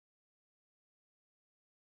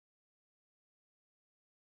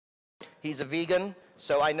He's a vegan,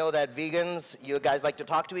 so I know that vegans, you guys like to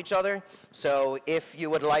talk to each other. So if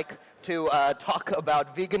you would like to talk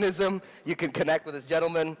about veganism, you can connect with this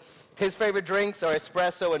gentleman. His favorite drinks are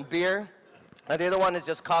espresso and beer. The other one is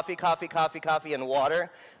just coffee, coffee, coffee, coffee, and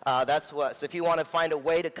water. So if you want to find a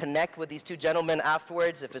way to connect with these two gentlemen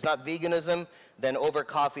afterwards, if it's not veganism, then over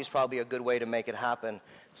coffee is probably a good way to make it happen.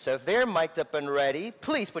 So if they're mic'd up and ready,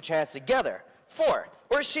 please put your hands together for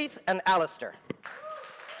Ursheet and Alastair.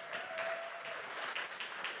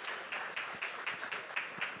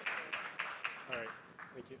 All right,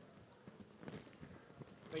 thank you.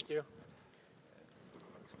 Thank you.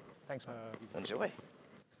 Thanks, man. Enjoy.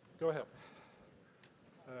 Go ahead.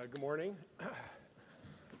 Good morning.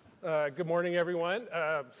 Good morning, everyone.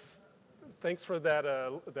 Thanks for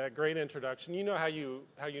that great introduction. You know how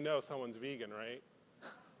you know someone's vegan, right?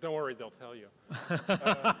 Don't worry, they'll tell you.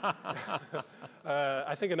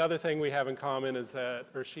 I think another thing we have in common is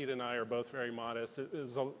that Ursheet and I are both very modest. It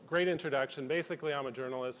was a great introduction. Basically, I'm a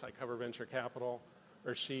journalist. I cover venture capital.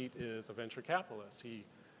 Ursheet is a venture capitalist. He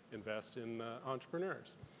invests in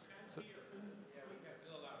entrepreneurs. So,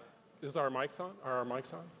 is our mics on? Are our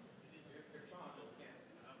mics on?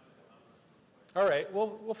 All right,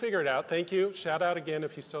 we'll figure it out. Thank you. Shout out again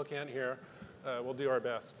if you still can't hear. We'll do our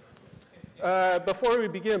best. Before we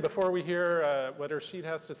begin, before we hear what Ursheet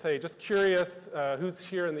has to say, just curious, who's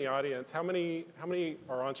here in the audience? How many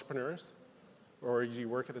are entrepreneurs? Or do you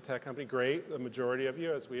work at a tech company? Great, the majority of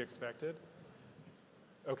you, as we expected.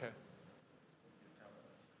 Okay.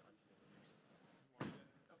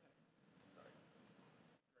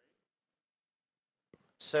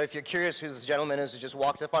 So if you're curious who this gentleman is who just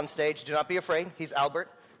walked up on stage, do not be afraid. He's Albert.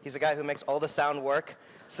 He's the guy who makes all the sound work.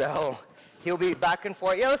 So he'll be back and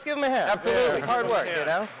forth. Yeah, let's give him a hand. Absolutely. Yeah, it's hard work, you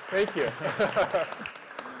know? Thank you.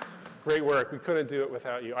 Great work. We couldn't do it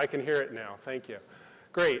without you. I can hear it now. Thank you.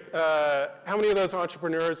 Great. How many of those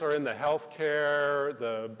entrepreneurs are in the healthcare,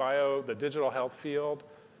 the digital health field?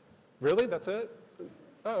 Really? That's it?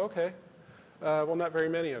 Oh, okay. Well, not very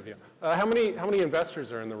many of you. How many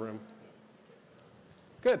investors are in the room?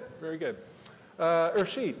 Good, very good.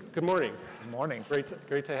 Ursheet, good morning. Good morning.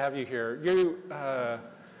 Great to have you here.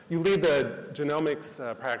 You lead the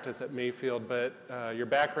genomics practice at Mayfield, but your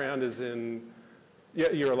background is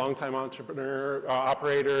you're a longtime entrepreneur,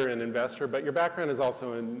 operator, and investor, but your background is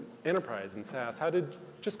also in enterprise and SaaS.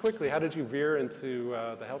 Just quickly, how did you veer into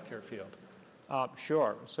the healthcare field?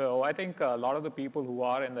 Sure. So I think a lot of the people who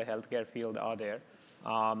are in the healthcare field are there.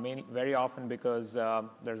 Very often because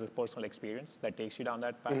there's a personal experience that takes you down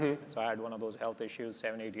that path. Mm-hmm. So I had one of those health issues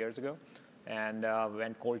 7-8 years ago, and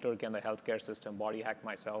went cold turkey in the healthcare system, body hacked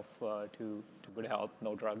myself to good health,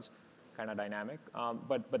 no drugs, kind of dynamic.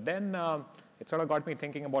 But then it sort of got me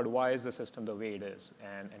thinking about why is the system the way it is,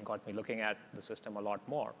 and got me looking at the system a lot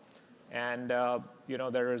more. And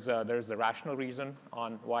there's the rational reason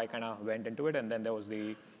on why I kind of went into it, and then there was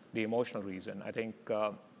the emotional reason. I think.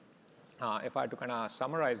 If I had to kind of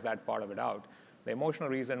summarize that part of it out, the emotional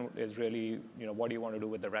reason is really, what do you want to do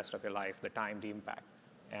with the rest of your life, the time, the impact,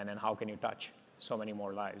 and then how can you touch so many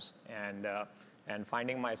more lives? And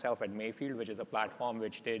finding myself at Mayfield, which is a platform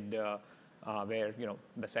which did, where,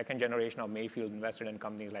 the second generation of Mayfield invested in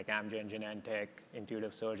companies like Amgen, Genentech,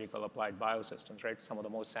 Intuitive Surgical, Applied Biosystems, right? Some of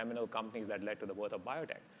the most seminal companies that led to the birth of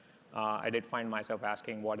biotech. I did find myself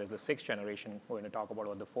asking, what is the sixth generation? We're going to talk about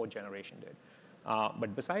what the fourth generation did.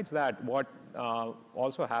 But besides that, what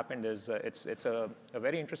also happened is it's a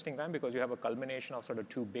very interesting time because you have a culmination of sort of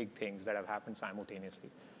two big things that have happened simultaneously.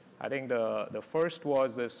 I think the first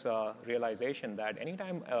was this realization that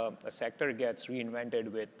anytime a sector gets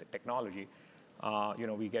reinvented with technology,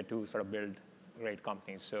 we get to sort of build great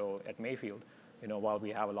companies. So at Mayfield, while we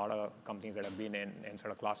have a lot of companies that have been in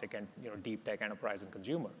sort of classic and deep tech, enterprise, and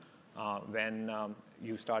consumer, when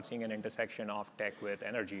you start seeing an intersection of tech with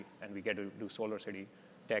energy, and we get to do Solar City,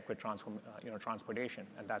 tech with transportation,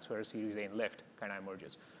 and that's where Series A and Lift kind of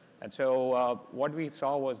emerges. And so what we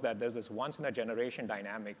saw was that there's this once-in-a-generation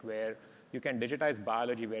dynamic where you can digitize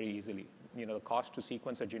biology very easily. The cost to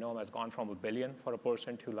sequence a genome has gone from $1 billion for a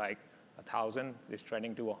person to like 1,000. It's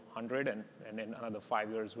trending to 100, and in another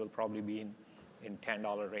 5 years, we'll probably be in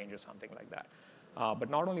 $10 range or something like that. But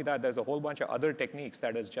not only that, there's a whole bunch of other techniques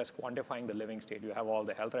that is just quantifying the living state. You have all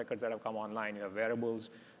the health records that have come online. You have wearables.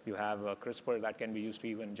 You have CRISPR that can be used to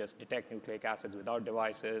even just detect nucleic acids without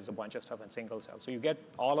devices, a bunch of stuff in single cell. So you get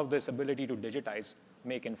all of this ability to digitize,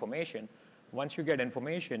 make information. Once you get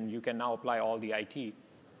information, you can now apply all the IT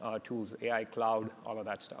tools, AI, cloud, all of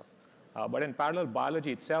that stuff. But in parallel,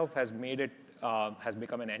 biology itself has made it, has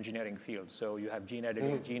become an engineering field. So you have gene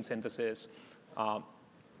editing, gene synthesis,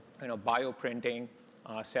 bioprinting,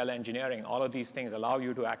 cell engineering, all of these things allow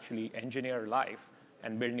you to actually engineer life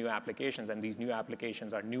and build new applications. And these new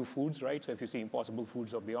applications are new foods, right? So if you see Impossible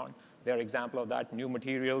Foods or beyond, they're an example of that. New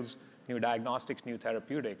materials, new diagnostics, new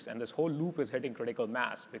therapeutics. And this whole loop is hitting critical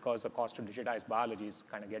mass because the cost to digitize biology is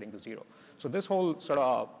kind of getting to zero. So this whole sort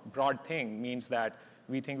of broad thing means that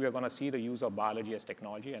we think we're going to see the use of biology as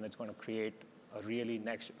technology, and it's going to create a really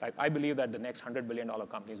next, I believe that the next $100 billion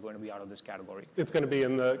company is going to be out of this category. It's going to be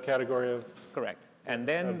in the category of correct. And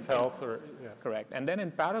then of health or yeah. Correct. And then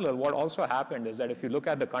in parallel, what also happened is that if you look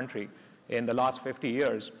at the country in the last 50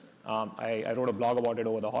 years, I wrote a blog about it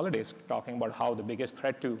over the holidays, talking about how the biggest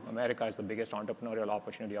threat to America is the biggest entrepreneurial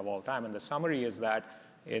opportunity of all time. And the summary is that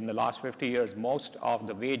in the last 50 years, most of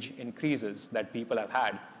the wage increases that people have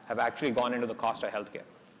had have actually gone into the cost of healthcare.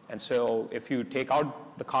 And so if you take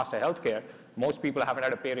out the cost of healthcare, most people haven't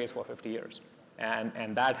had a pay raise for 50 years.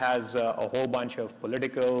 And that has a whole bunch of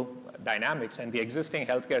political dynamics, and the existing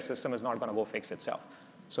healthcare system is not going to go fix itself.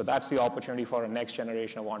 So that's the opportunity for a next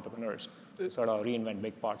generation of entrepreneurs to sort of reinvent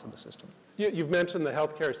big parts of the system. You've mentioned the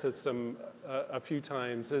healthcare system a few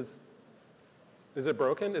times. Is it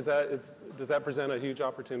broken? Does that present a huge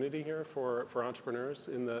opportunity here for entrepreneurs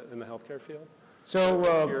in the healthcare field? So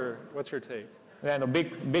what's your take? Yeah, no,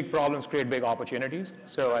 big problems create big opportunities.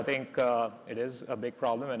 So I think it is a big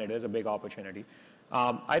problem and it is a big opportunity.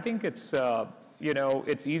 I think it's,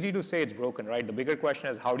 it's easy to say it's broken, right? The bigger question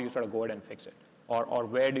is how do you sort of go ahead and fix it? Or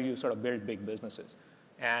where do you sort of build big businesses?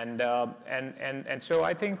 And so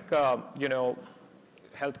I think,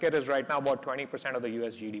 healthcare is right now about 20% of the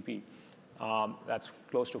US GDP. That's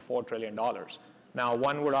close to $4 trillion. Now,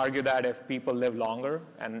 one would argue that if people live longer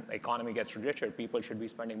and the economy gets richer, people should be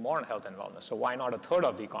spending more on health and wellness. So why not a third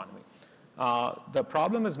of the economy? The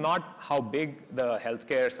problem is not how big the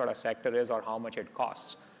healthcare sort of sector is or how much it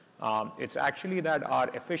costs. It's actually that our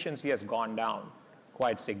efficiency has gone down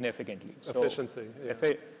quite significantly. Efficiency, yeah.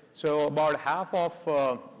 So about half of,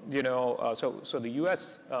 so the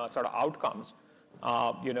US sort of outcomes,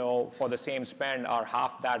 for the same spend are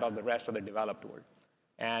half that of the rest of the developed world.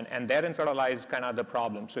 And therein sort of lies kind of the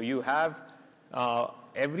problem. So you have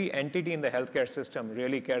every entity in the healthcare system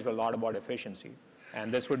really cares a lot about efficiency.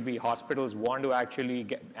 And this would be hospitals actually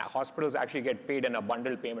get paid in a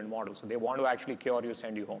bundled payment model. So they want to actually cure you,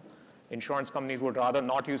 send you home. Insurance companies would rather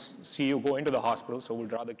not see you go into the hospital, so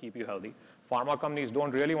would rather keep you healthy. Pharma companies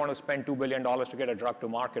don't really want to spend $2 billion to get a drug to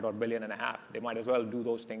market or $1.5 billion. They might as well do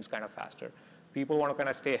those things kind of faster. People want to kind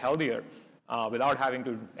of stay healthier without having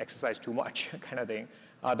to exercise too much kind of thing.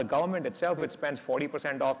 The government itself, which spends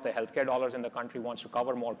 40% of the healthcare dollars in the country, wants to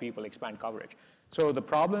cover more people, expand coverage. So the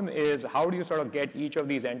problem is how do you sort of get each of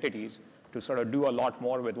these entities to sort of do a lot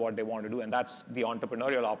more with what they want to do? And that's the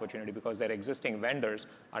entrepreneurial opportunity, because their existing vendors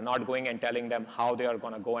are not going and telling them how they are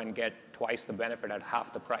going to go and get twice the benefit at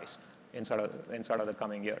half the price in sort of the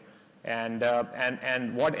coming year. And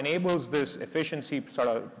what enables this efficiency sort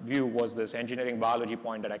of view was this engineering biology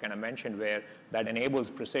point that I kind of mentioned, where that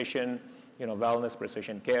enables precision, wellness,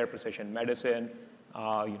 precision care, precision medicine,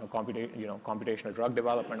 computational drug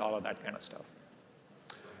development, all of that kind of stuff.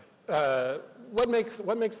 What makes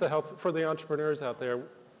the health, for the entrepreneurs out there,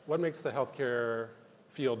 what makes the healthcare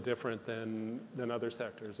field different than other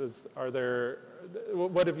sectors?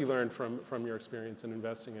 What have you learned from your experience in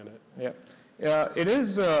investing in it? Yeah, it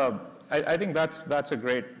is. I think that's a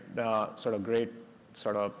great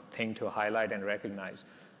sort of thing to highlight and recognize.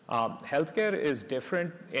 Healthcare is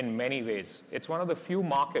different in many ways. It's one of the few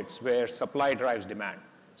markets where supply drives demand.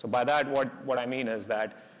 So by that, what I mean is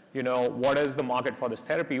that, what is the market for this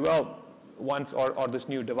therapy? Well, or this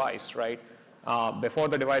new device, right? Before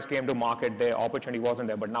the device came to market, the opportunity wasn't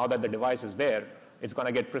there. But now that the device is there, it's going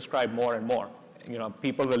to get prescribed more and more.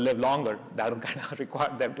 People will live longer. That'll kind of require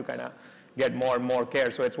them to kind of get more and more care.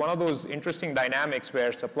 So it's one of those interesting dynamics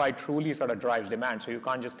where supply truly sort of drives demand. So you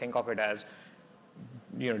can't just think of it as,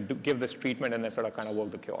 give this treatment and then sort of kind of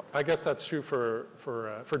work the cure. I guess that's true for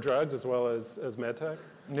drugs as well as medtech.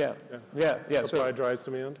 Yeah. Supply drives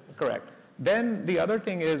demand. Correct. Then the other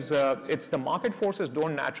thing is, it's the market forces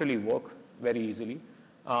don't naturally work very easily.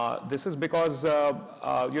 This is because,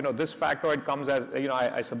 this factoid comes as,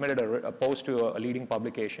 I submitted a post to a leading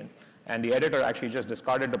publication, and the editor actually just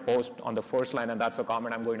discarded the post on the first line, and that's a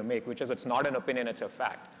comment I'm going to make, which is it's not an opinion, it's a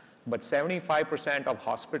fact. But 75% of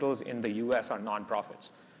hospitals in the US are nonprofits.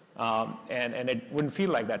 And it wouldn't feel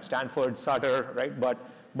like that, Stanford, Sutter, right? But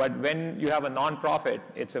when you have a nonprofit,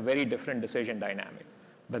 it's a very different decision dynamic.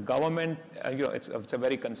 The government, it's a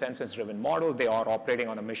very consensus-driven model. They are operating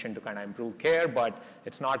on a mission to kind of improve care, but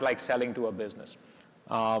it's not like selling to a business.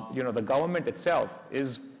 The government itself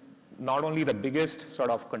is not only the biggest sort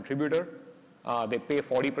of contributor they pay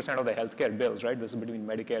 40% of the healthcare bills, right? This is between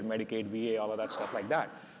Medicare, Medicaid, VA, all of that stuff like that.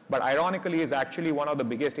 But ironically, is actually one of the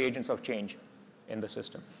biggest agents of change in the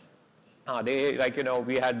system. We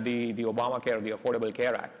had the Obamacare, the Affordable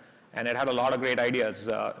Care Act, and it had a lot of great ideas.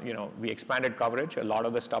 We expanded coverage. A lot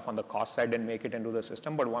of the stuff on the cost side didn't make it into the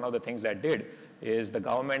system, but one of the things that did is the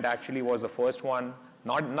government actually was the first one,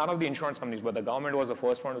 none of the insurance companies, but the government was the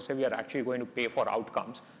first one to say we are actually going to pay for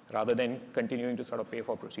outcomes rather than continuing to sort of pay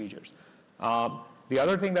for procedures. The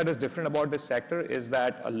other thing that is different about this sector is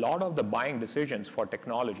that a lot of the buying decisions for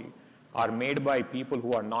technology are made by people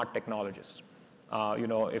who are not technologists.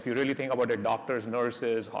 If you really think about it, doctors,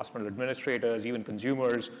 nurses, hospital administrators, even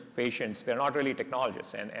consumers, patients, they're not really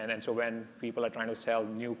technologists. And so when people are trying to sell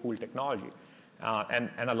new, cool technology,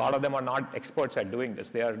 and a lot of them are not experts at doing this.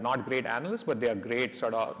 They are not great analysts, but they are great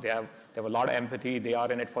they have a lot of empathy. They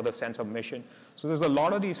are in it for the sense of mission. So there's a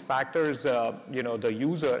lot of these factors, the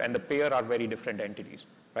user and the payer are very different entities,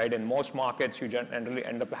 right? In most markets, you generally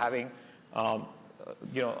end up having a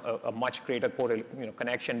much greater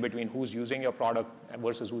connection between who's using your product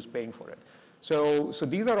versus who's paying for it. So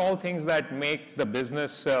these are all things that make the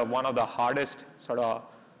business one of the hardest sort of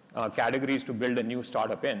categories to build a new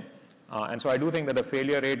startup in. And so I do think that the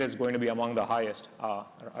failure rate is going to be among the highest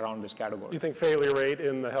around this category. You think failure rate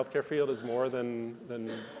in the healthcare field is more than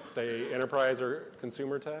say, enterprise or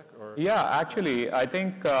consumer tech? Or? Yeah, actually, I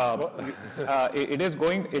think it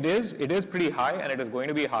is pretty high, and it is going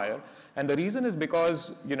to be higher. And the reason is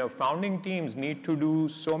because founding teams need to do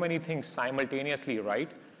so many things simultaneously,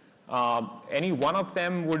 right? Any one of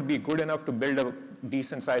them would be good enough to build a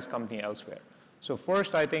decent-sized company elsewhere. So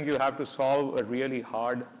first, I think you have to solve a really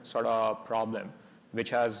hard sort of problem, which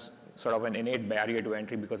has sort of an innate barrier to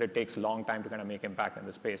entry because it takes a long time to kind of make impact in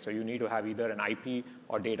the space. So you need to have either an IP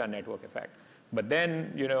or data network effect. But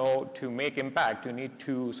then, to make impact, you need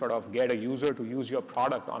to sort of get a user to use your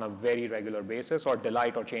product on a very regular basis or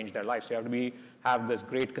delight or change their life. So you have to have this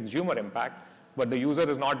great consumer impact, but the user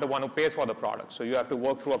is not the one who pays for the product. So you have to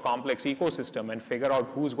work through a complex ecosystem and figure out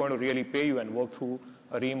who's going to really pay you and work through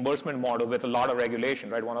a reimbursement model with a lot of regulation,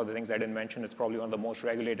 right? One of the things I didn't mention, it's probably one of the most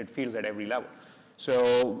regulated fields at every level.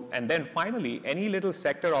 So, and then finally, any little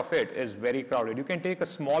sector of it is very crowded. You can take a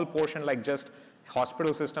small portion like just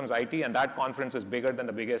hospital systems IT, and that conference is bigger than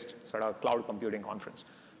the biggest sort of cloud computing conference.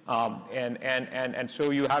 And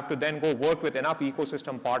so you have to then go work with enough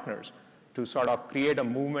ecosystem partners to sort of create a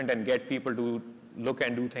movement and get people to look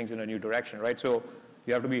and do things in a new direction, right? So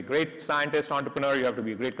you have to be a great scientist entrepreneur, you have to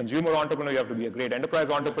be a great consumer entrepreneur, you have to be a great enterprise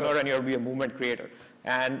entrepreneur, and you have to be a movement creator.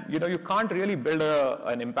 And you can't really build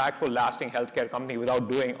an impactful, lasting healthcare company without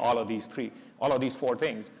doing all of these four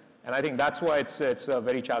things. And I think that's why it's a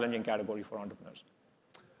very challenging category for entrepreneurs.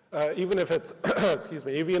 Even if it's, excuse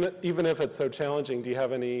me, even if it's so challenging, do you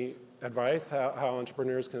have any advice how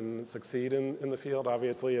entrepreneurs can succeed in the field?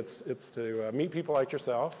 Obviously, it's to meet people like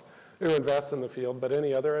yourself who invest in the field, but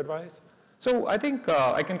any other advice? So I think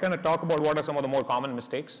I can kind of talk about what are some of the more common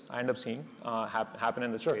mistakes I end up seeing happen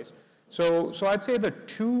in this space. So I'd say the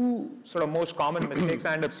two sort of most common mistakes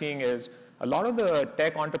I end up seeing is a lot of the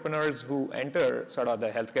tech entrepreneurs who enter sort of the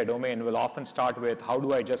healthcare domain will often start with how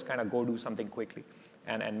do I just kind of go do something quickly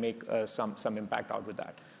and make some impact out with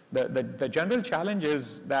that. The general challenge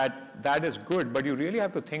is that is good, but you really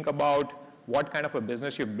have to think about what kind of a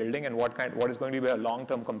business you're building and what is going to be a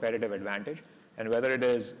long-term competitive advantage, and whether it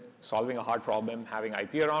is solving a hard problem, having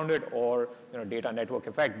IP around it, or data network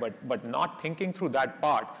effect, but not thinking through that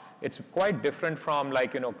part. It's quite different from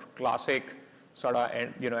like classic sort of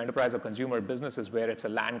enterprise or consumer businesses where it's a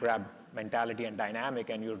land grab mentality and dynamic,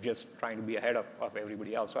 and you're just trying to be ahead of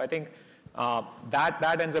everybody else. So I think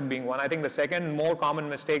that ends up being one. I think the second more common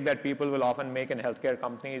mistake that people will often make in healthcare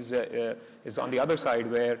companies is on the other side,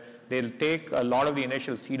 where they'll take a lot of the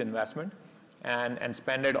initial seed investment and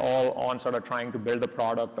spend it all on sort of trying to build a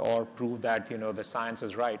product or prove that the science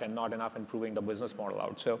is right, and not enough in proving the business model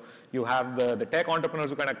out. So you have the tech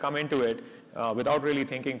entrepreneurs who kind of come into it without really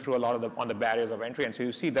thinking through a lot of on the barriers of entry. And so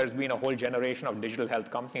you see there's been a whole generation of digital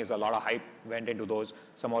health companies. A lot of hype went into those.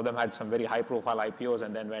 Some of them had some very high profile IPOs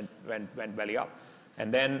and then went belly up.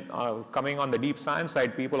 And then coming on the deep science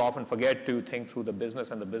side, people often forget to think through the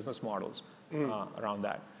business and the business models around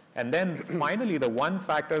that. And then finally, the one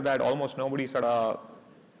factor that almost nobody sort of,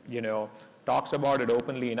 talks about it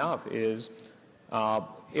openly enough is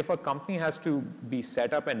if a company has to be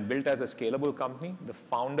set up and built as a scalable company, the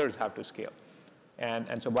founders have to scale.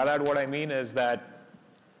 And so by that, what I mean is that,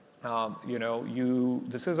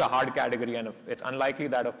 this is a hard category, and it's unlikely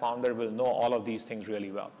that a founder will know all of these things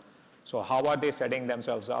really well. So how are they setting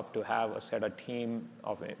themselves up to have a set of team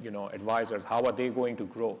of, advisors? How are they going to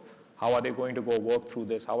grow? How are they going to go work through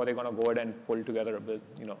this? How are they going to go ahead and pull together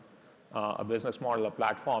a business model, a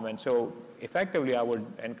platform? And so effectively, I would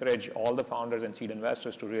encourage all the founders and seed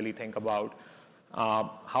investors to really think about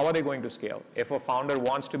how are they going to scale? If a founder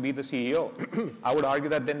wants to be the CEO, I would argue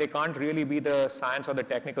that then they can't really be the science or the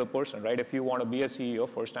technical person, right? If you want to be a CEO,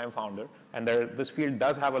 first-time founder, and this field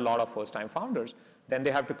does have a lot of first-time founders, then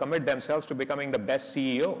they have to commit themselves to becoming the best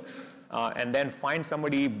CEO, and then find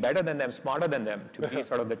somebody better than them, smarter than them, to be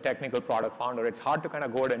sort of the technical product founder. It's hard to kind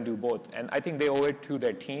of go ahead and do both. And I think they owe it to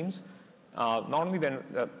their teams, not only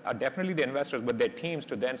definitely the investors, but their teams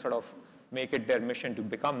to then sort of make it their mission to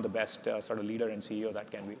become the best sort of leader and CEO that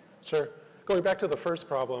can be. Sure. Going back to the first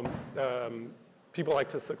problem, people like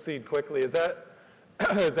to succeed quickly. Is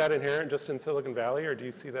that inherent just in Silicon Valley, or do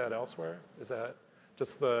you see that elsewhere? Is that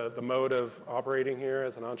just the mode of operating here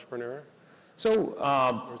as an entrepreneur? So,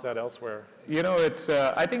 or is that elsewhere? It's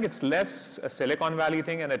I think it's less a Silicon Valley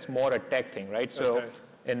thing and it's more a tech thing, right? So,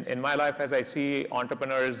 okay. in my life, as I see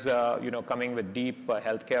entrepreneurs, coming with deep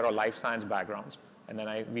healthcare or life science backgrounds, and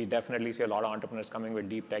then we definitely see a lot of entrepreneurs coming with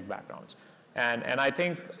deep tech backgrounds. And I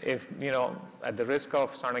think if, at the risk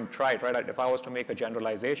of sounding trite, right, if I was to make a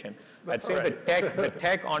generalization, I'd say the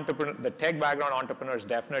tech background entrepreneurs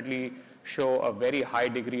definitely show a very high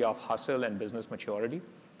degree of hustle and business maturity,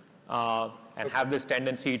 and have this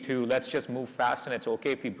tendency to, let's just move fast and it's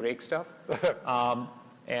okay if we break stuff.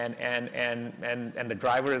 And the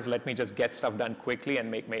driver is, let me just get stuff done quickly and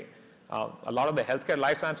make a lot of the healthcare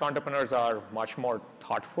life science entrepreneurs are much more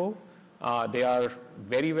thoughtful. They are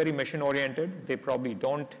very, very mission oriented. They probably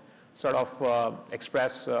don't sort of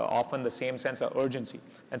express often the same sense of urgency.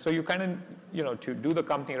 And so you kind of, to do the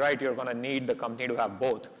company right, you're going to need the company to have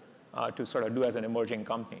both to sort of do as an emerging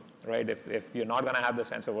company, right? If you're not going to have the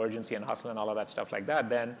sense of urgency and hustle and all of that stuff like that,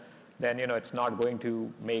 then it's not going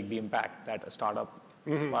to make the impact that a startup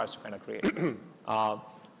aspires to kind of create.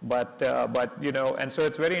 But and so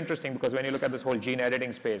it's very interesting because when you look at this whole gene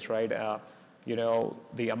editing space, right,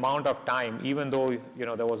 the amount of time, even though,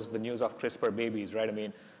 there was the news of CRISPR babies, right? I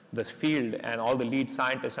mean, this field and all the lead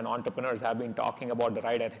scientists and entrepreneurs have been talking about the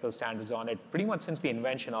right ethical standards on it pretty much since the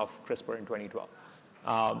invention of CRISPR in 2012.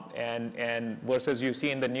 And versus you see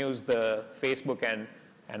in the news, the Facebook and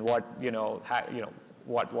what,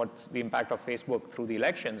 what's the impact of Facebook through the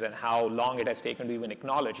elections and how long it has taken to even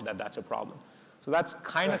acknowledge that that's a problem. So that's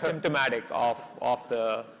kind of symptomatic of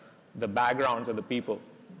the backgrounds of the people.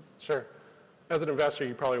 Sure. As an investor,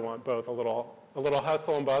 you probably want both, a little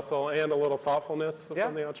hustle and bustle and a little thoughtfulness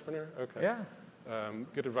from the entrepreneur. Okay. Yeah.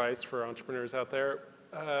 Good advice for entrepreneurs out there.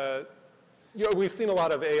 We've seen a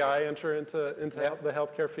lot of AI enter into the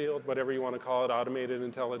healthcare field, whatever you want to call it, automated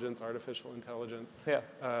intelligence, artificial intelligence. Yeah.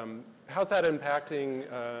 How's that impacting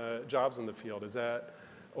jobs in the field? Is that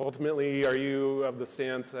ultimately, are you of the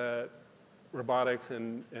stance that robotics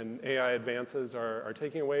and AI advances are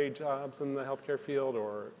taking away jobs in the healthcare field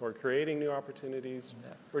or creating new opportunities? Yeah.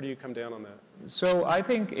 Where do you come down on that? So I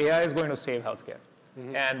think AI is going to save healthcare.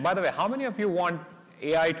 And by the way, how many of you want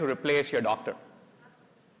AI to replace your doctor?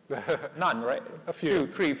 None, right? A few.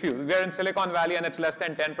 Few. We're in Silicon Valley and it's less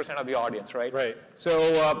than 10% of the audience, right? Right.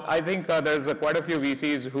 So I think there's quite a few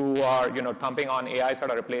VCs who are, thumping on AI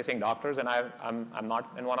sort of replacing doctors, and I'm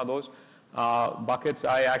not in one of those buckets.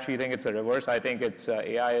 I actually think it's a reverse. I think it's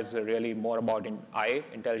AI is really more about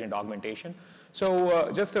intelligent augmentation.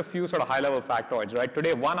 So just a few sort of high-level factoids, right?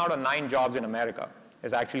 Today, 1 out of 9 jobs in America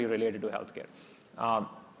is actually related to healthcare.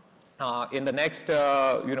 In the next,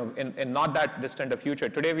 in not that distant a future,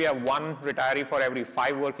 today we have 1 retiree for every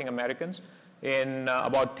 5 working Americans. In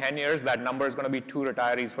about 10 years, that number is going to be 2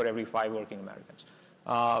 retirees for every 5 working Americans.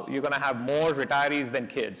 You're going to have more retirees than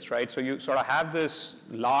kids, right? So you sort of have this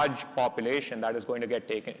large population that is going to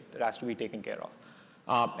that has to be taken care of.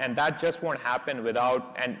 And that just won't happen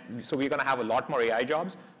without, and so we're going to have a lot more AI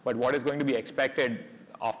jobs, but what is going to be expected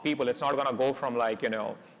of people, it's not going to go from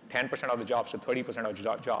 10% of the jobs to 30%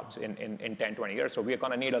 of jobs in 10, 20 years. So we're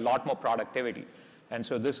going to need a lot more productivity. And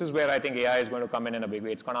so this is where I think AI is going to come in a big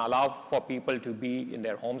way. It's going to allow for people to be in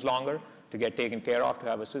their homes longer, to get taken care of, to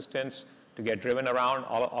have assistance, to get driven around,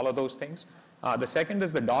 all of those things. The second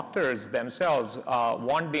is the doctors themselves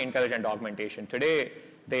want the intelligent augmentation. Today,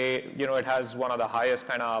 it has one of the highest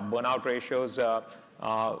kind of burnout ratios. The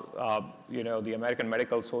American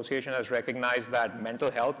Medical Association has recognized that mental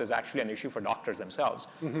health is actually an issue for doctors themselves.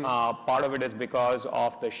 Part of it is because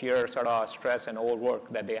of the sheer sort of stress and overwork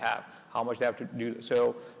that they have, how much they have to do.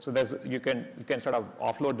 So you can sort of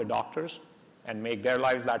offload the doctors and make their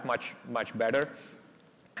lives that much better.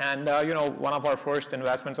 And one of our first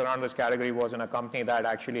investments around this category was in a company that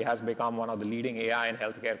actually has become one of the leading AI and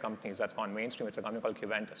healthcare companies that's gone mainstream. It's a company called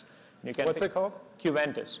Cuventus. What's it called?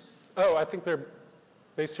 Cuventus. Oh, I think they're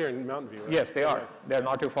based here in Mountain View, right? Yes, they are. They're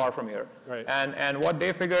not too far from here. Right. And what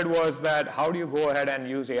they figured was that how do you go ahead and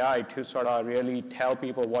use AI to sort of really tell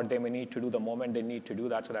people what they may need to do the moment they need to do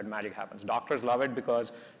that so that magic happens. Doctors love it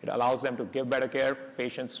because it allows them to give better care.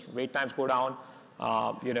 Patients' wait times go down.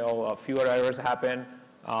 Fewer errors happen.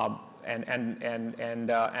 And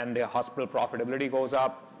the hospital profitability goes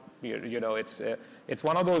up. It's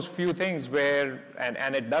one of those few things where,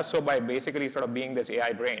 and it does so by basically sort of being this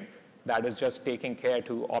AI brain that is just taking care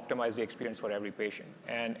to optimize the experience for every patient.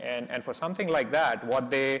 And for something like that,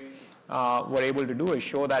 what they were able to do is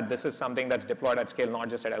show that this is something that's deployed at scale, not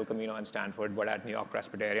just at El Camino and Stanford, but at New York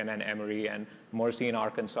Presbyterian and Emory and Mercy in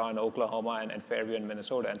Arkansas and Oklahoma and Fairview in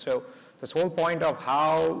Minnesota. And so this whole point of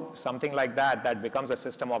how something like that becomes a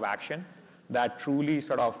system of action that truly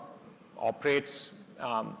sort of operates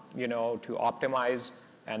to optimize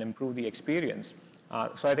and improve the experience.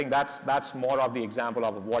 So I think that's more of the example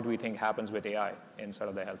of what we think happens with AI in sort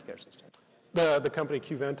of the healthcare system. The company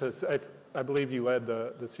Cuventus, I believe you led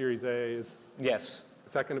the Series A. Yes.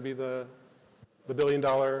 Is that going to be the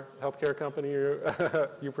billion-dollar healthcare company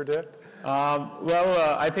you predict?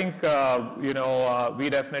 I think we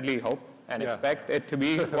definitely hope and expect it to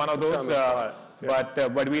be one of those.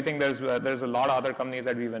 But we think there's a lot of other companies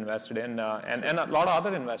that we've invested in, and a lot of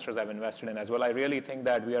other investors have invested in as well. I really think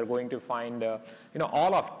that we are going to find,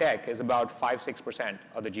 all of tech is about 5-6%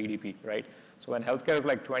 of the GDP, right? So when healthcare is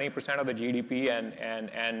like 20% of the GDP,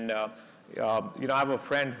 and I have a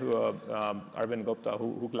friend who, Arvind Gupta,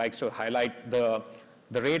 who likes to highlight the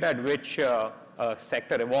rate at which a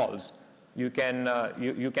sector evolves. You can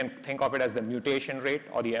think of it as the mutation rate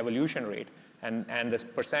or the evolution rate. And this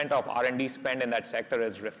percent of R&D spend in that sector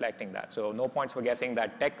is reflecting that. So no points for guessing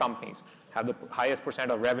that tech companies have the highest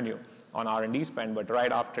percent of revenue on R&D spend, but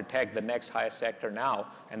right after tech, the next highest sector now,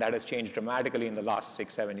 and that has changed dramatically in the last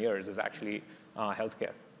 6-7 years, is actually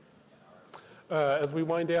healthcare. As we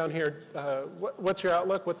wind down here, what's your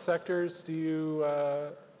outlook? What sectors do you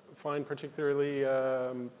find particularly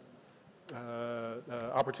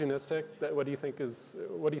opportunistic? What do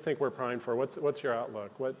you think we're primed for? What's your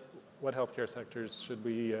outlook? What healthcare sectors should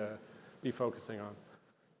we be focusing on?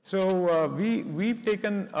 So we've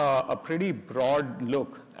taken a pretty broad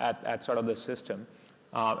look at sort of the system.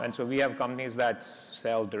 And so we have companies that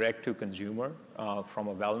sell direct to consumer from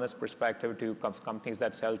a wellness perspective, to companies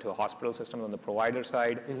that sell to a hospital system on the provider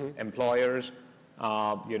side, employers,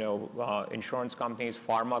 insurance companies,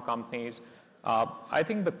 pharma companies. I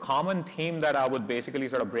think the common theme that I would basically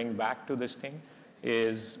sort of bring back to this thing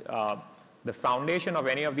is the foundation of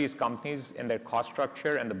any of these companies in their cost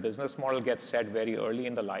structure and the business model gets set very early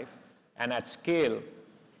in the life. And at scale,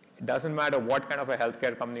 it doesn't matter what kind of a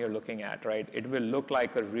healthcare company you're looking at, right? It will look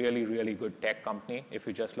like a really, really good tech company if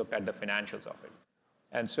you just look at the financials of it.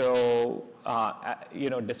 And so,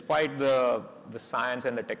 despite the science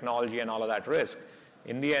and the technology and all of that risk,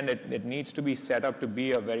 in the end, it needs to be set up to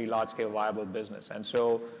be a very large-scale viable business. And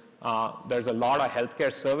so there's a lot of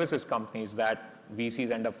healthcare services companies that VCs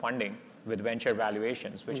end up funding with venture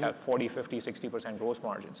valuations, which have 40, 50, 60% gross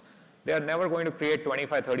margins. They are never going to create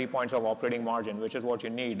 25, 30 points of operating margin, which is what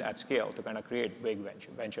you need at scale to kind of create big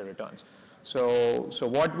venture returns. So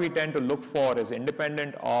what we tend to look for is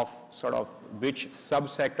independent of sort of which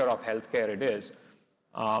subsector of healthcare it is,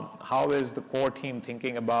 how is the core team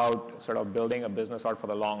thinking about sort of building a business out for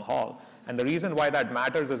the long haul? And the reason why that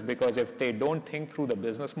matters is because if they don't think through the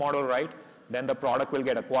business model right, then the product will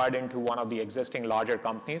get acquired into one of the existing larger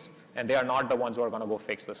companies, and they are not the ones who are going to go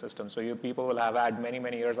fix the system. So people will have had many,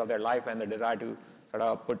 many years of their life and the desire to sort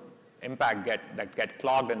of put impact get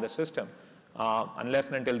clogged in the system, unless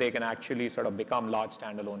and until they can actually sort of become large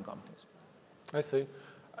standalone companies. I see.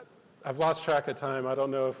 I've lost track of time. I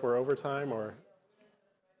don't know if we're over time or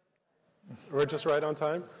we're just right on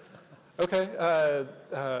time. Okay.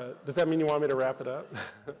 Does that mean you want me to wrap it up?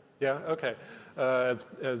 Yeah? Okay. As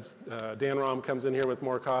Dan Rahm comes in here with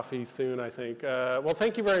more coffee soon, I think. Well,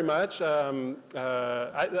 thank you very much.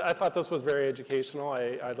 I thought this was very educational.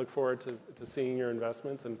 I look forward to seeing your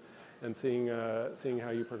investments and seeing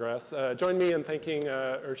how you progress. Join me in thanking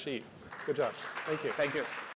Ursheet. Good job. Thank you. Thank you.